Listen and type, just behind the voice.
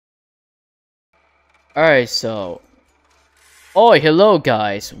Alright, so oh hello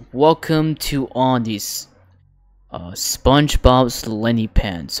guys, welcome to on this SpongeBob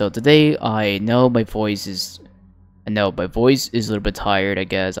Slenderpants. So today I know my voice is a little bit tired. I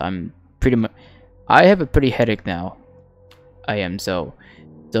guess I have a pretty headache now. I am so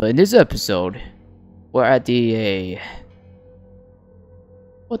in this episode we're at the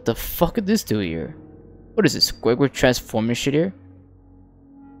what the fuck did this do here? What is this? Squidward transforming shit here?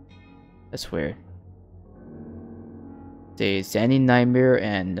 That's weird. The Sandy Nightmare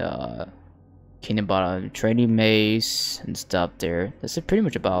and Kingdom Bottom Training Maze and stuff there. That's pretty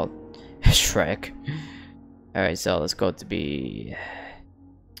much about Shrek. Alright, so let's go to be.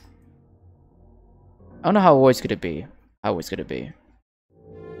 I don't know how it's gonna be. How it's gonna be.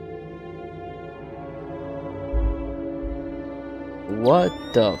 What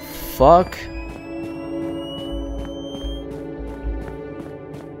the fuck?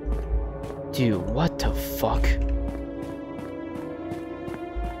 Dude, what the fuck?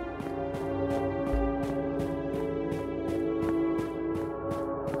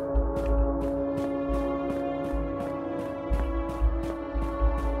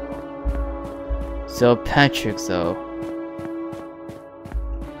 So Patrick though.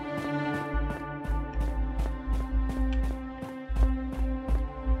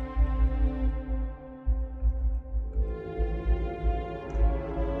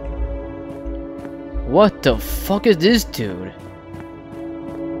 What the fuck is this dude?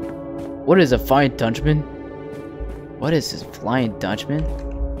 What is a flying Dutchman? What is this flying Dutchman?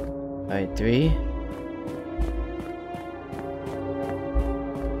 Alright, 3.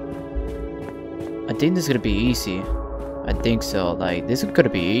 I think this is gonna be easy. I think so. Like, this is gonna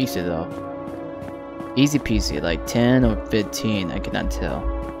be easy though. Easy peasy. Like 10 or 15. I cannot tell.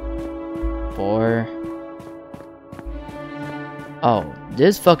 4. Oh,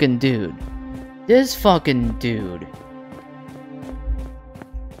 this fucking dude. This fucking dude.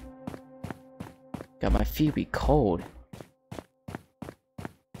 Got my feet be cold.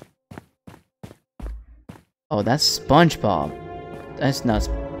 Oh, that's SpongeBob. That's not.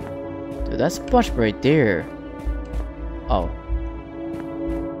 Dude, that's SpongeBob right there. Oh.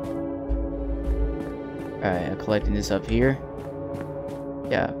 Alright, I'm collecting this up here.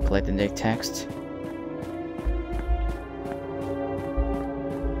 Yeah, collecting the text.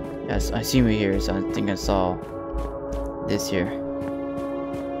 Yes, I see you here, so I think I saw this here.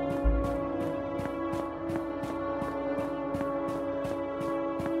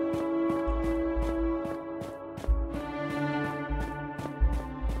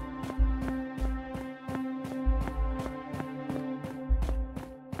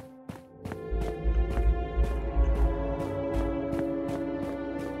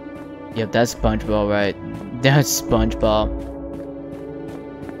 Yep, that's SpongeBob, right? That's SpongeBob.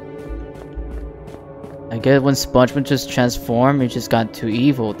 I guess when SpongeBob just transformed, it just got two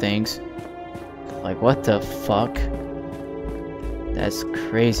evil things. Like, what the fuck? That's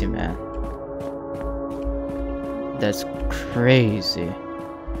crazy, man. That's crazy.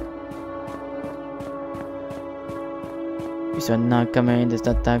 These are not coming, there's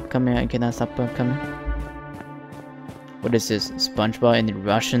not coming, I cannot stop them coming. What is this? SpongeBob in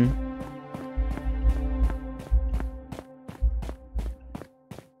Russian?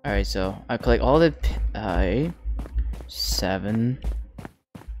 Alright, so I collect all the 7.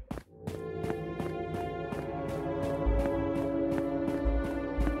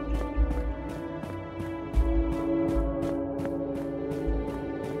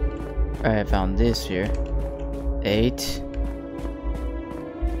 Alright, I found this here. 8.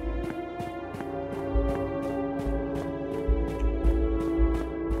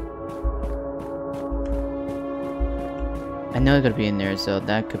 I know it's gonna be in there, so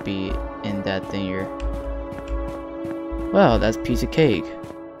that could be in that thing here. Wow, that's piece of cake.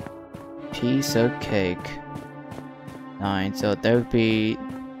 Piece of cake. 9, so there would be.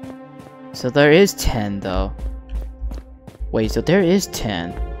 So there is 10 though. Wait, so there is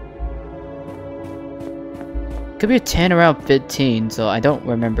 10. Could be a 10 around 15, so I don't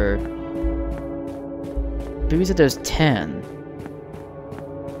remember. Maybe said there's 10.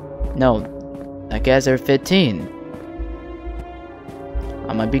 No, I guess there's 15.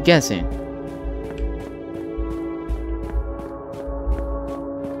 I might be guessing.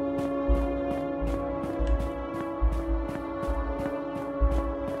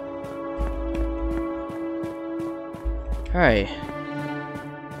 Alright.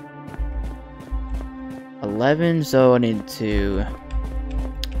 11, so I need to.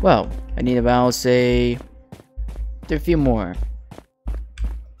 Well, I need about, say, a few more.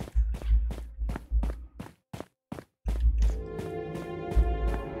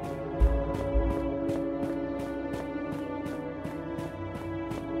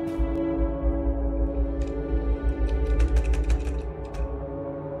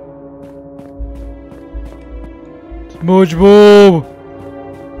 SpongeBob!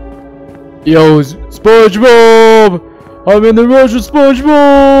 Yo, SpongeBob! I'm in the rush with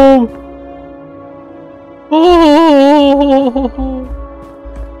SpongeBob! Oh!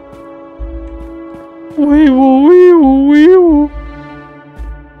 Wee-woo, wee-woo, wee-woo.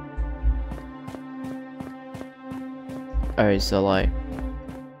 Alright, so like...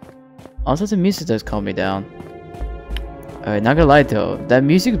 Also the music does calm me down. Alright, not gonna lie though, that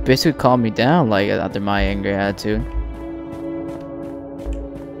music basically calmed me down like after my angry attitude.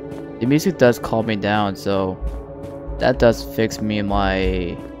 The music does calm me down, so that does fix me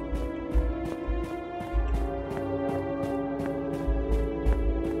my...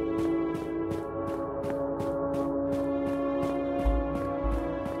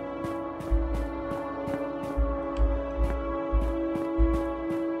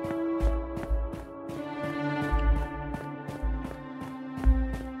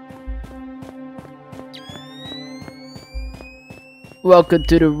 Welcome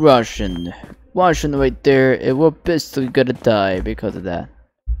to the Russian. Russian right there, and we're basically gonna die because of that.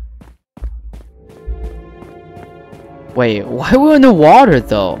 Wait, why we're in the water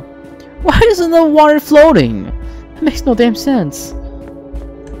though? Why isn't the water floating? It makes no damn sense.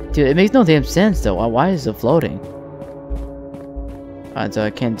 Dude, it makes no damn sense though. Why is it floating? Alright, so I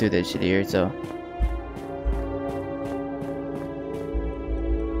can't do this shit here, so...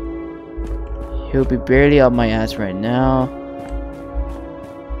 He'll be barely on my ass right now.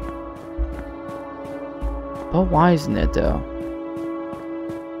 But why isn't it though?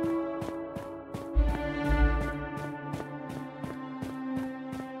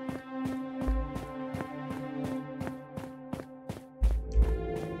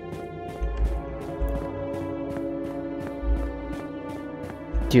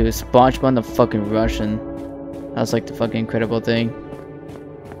 Dude, SpongeBob the fucking Russian. That's like the fucking incredible thing.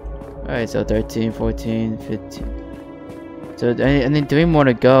 Alright, so 13, 14, 15. So, and then 3 more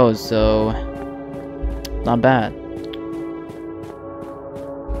to go, so... Not bad.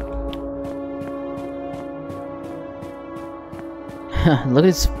 Look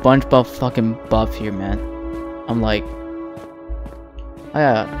at SpongeBob fucking buff here, man. I'm like... Oh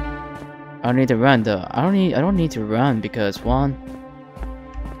yeah. I don't need to run though. I don't need to run because one...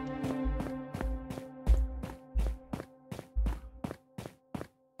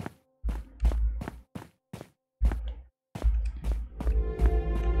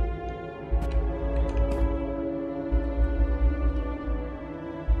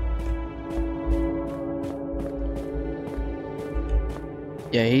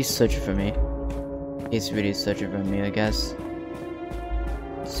 Yeah, he's searching for me. He's really searching for me, I guess.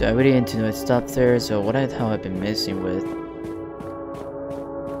 So I really didn't know it stopped there, so what the hell I've been missing with?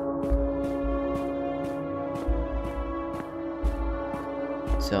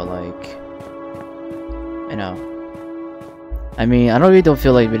 So like... You know. I mean, I don't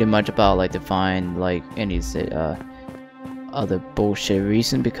feel like really much about like to find like any other bullshit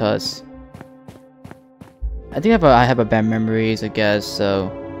reason because... I think I have a bad memories, I guess,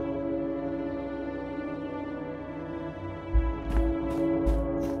 so...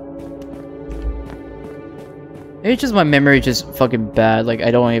 It's just my memory just fucking bad, like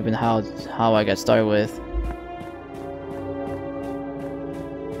I don't even how I got started with.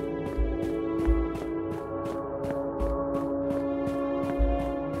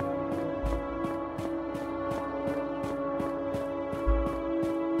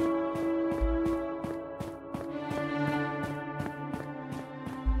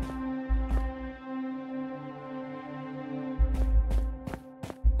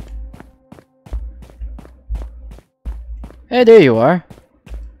 Hey, there you are.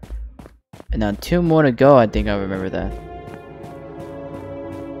 And now 2 more to go, I think I remember that.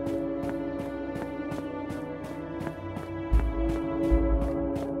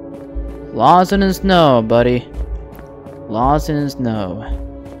 Lost in the snow, buddy. Lost in the snow.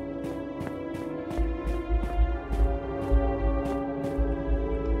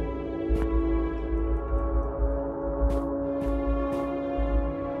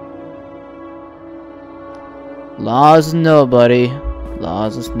 Lost of snow, buddy.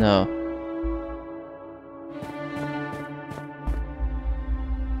 Lost of snow.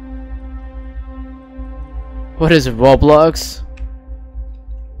 What is it, Roblox?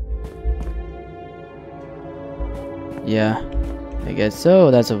 Yeah, I guess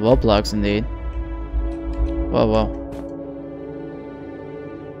so. That's a Roblox indeed. Whoa, whoa.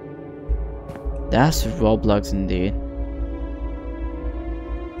 That's Roblox indeed.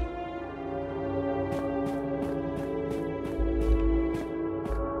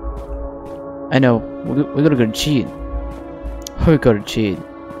 I know, we're gonna go cheat. We're gonna cheat.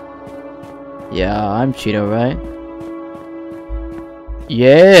 Yeah, I'm cheating, right?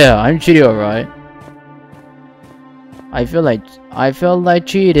 Yeah, I'm cheating, alright. I feel like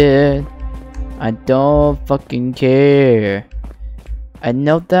cheated. I don't fucking care. I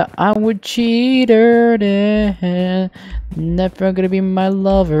know that I would cheater, never gonna be my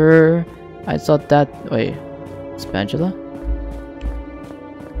lover. I thought that. Wait, Spatula?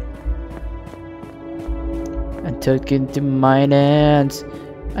 I took it to my hands.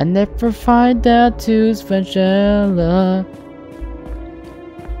 I never find that too Spatula.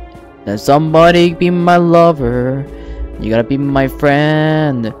 Then somebody be my lover. You gotta be my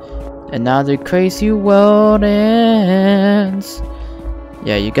friend. Another crazy world ends.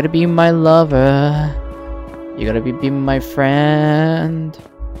 Yeah, you gotta be my lover. You gotta be my friend.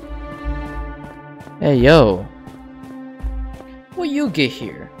 Hey, yo. What you get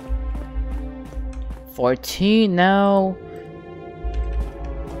here? 14 now.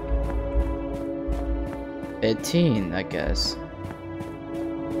 18, I guess.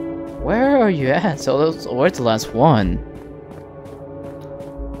 Where are you at? So where's the last one?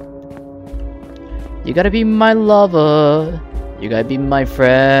 You gotta be my lover. You gotta be my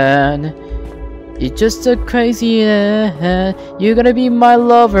friend. You're just a crazy head. You gotta be my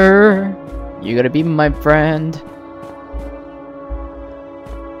lover. You gotta be my friend.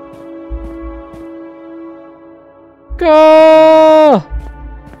 Go!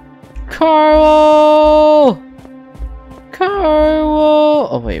 Carl! Carl!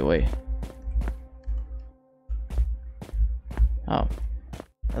 Oh, wait. Oh. I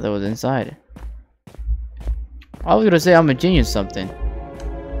thought it was inside. I was gonna say I'm a genius something.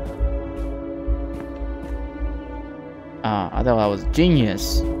 I thought I was a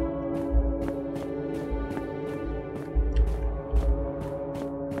genius.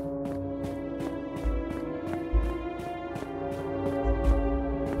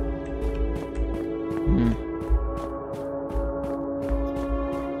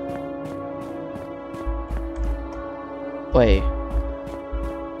 Wait.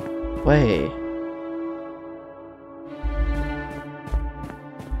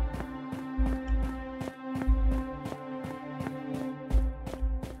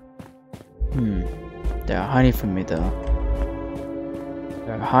 They're hiding from me though.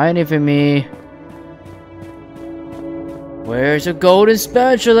 They're hiding from me. Where's your golden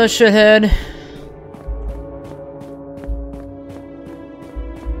spatula, shithead?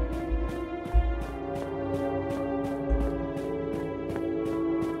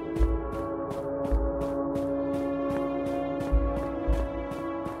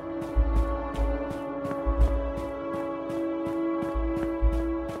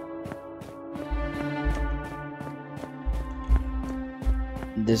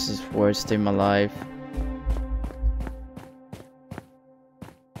 This is worst day of my life.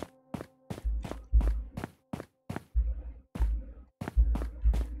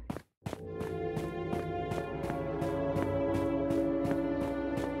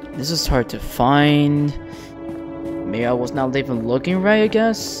 This is hard to find. Maybe I was not even looking right, I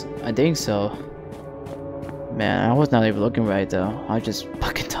guess? I think so. Man, I was not even looking right though. I was just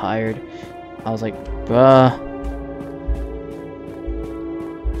fucking tired. I was like, bruh.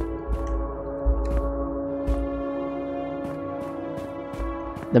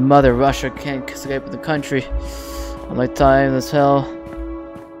 The mother Russia can't escape the country. I'm like tired as hell.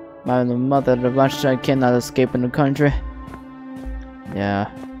 The mother of Russia cannot escape in the country. Yeah.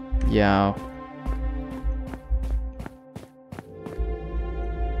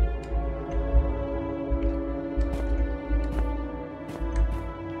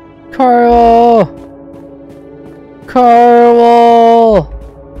 Carl!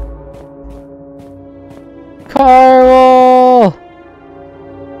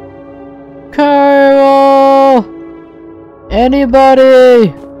 Anybody?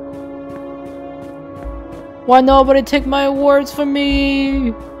 Why nobody take my words from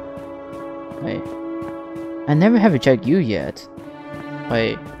me? Wait. I never have checked you yet.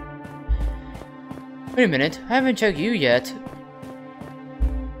 Wait a minute. I haven't checked you yet.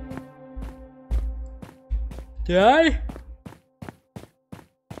 Did I?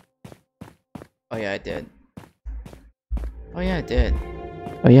 Oh yeah, I did. Oh yeah, I did.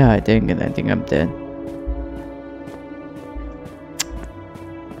 And I think I'm dead.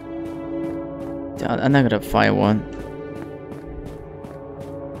 I'm not gonna find one.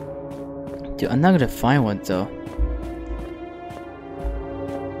 Dude, I'm not gonna find one though.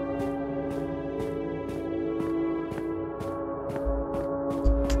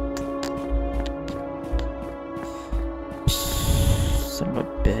 Son of a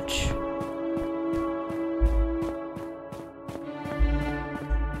bitch.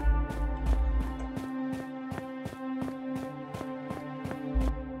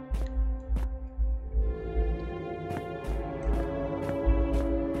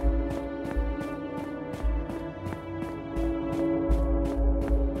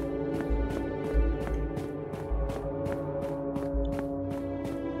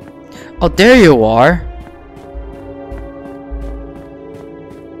 Oh, there you are.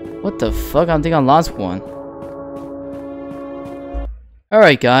 What the fuck? I think I lost one.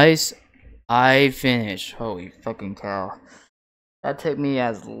 Alright, guys. I finished. Holy fucking cow. That took me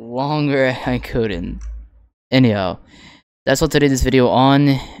as longer as I couldn't. Anyhow, that's what today's video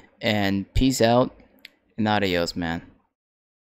on. And peace out. And adios, man.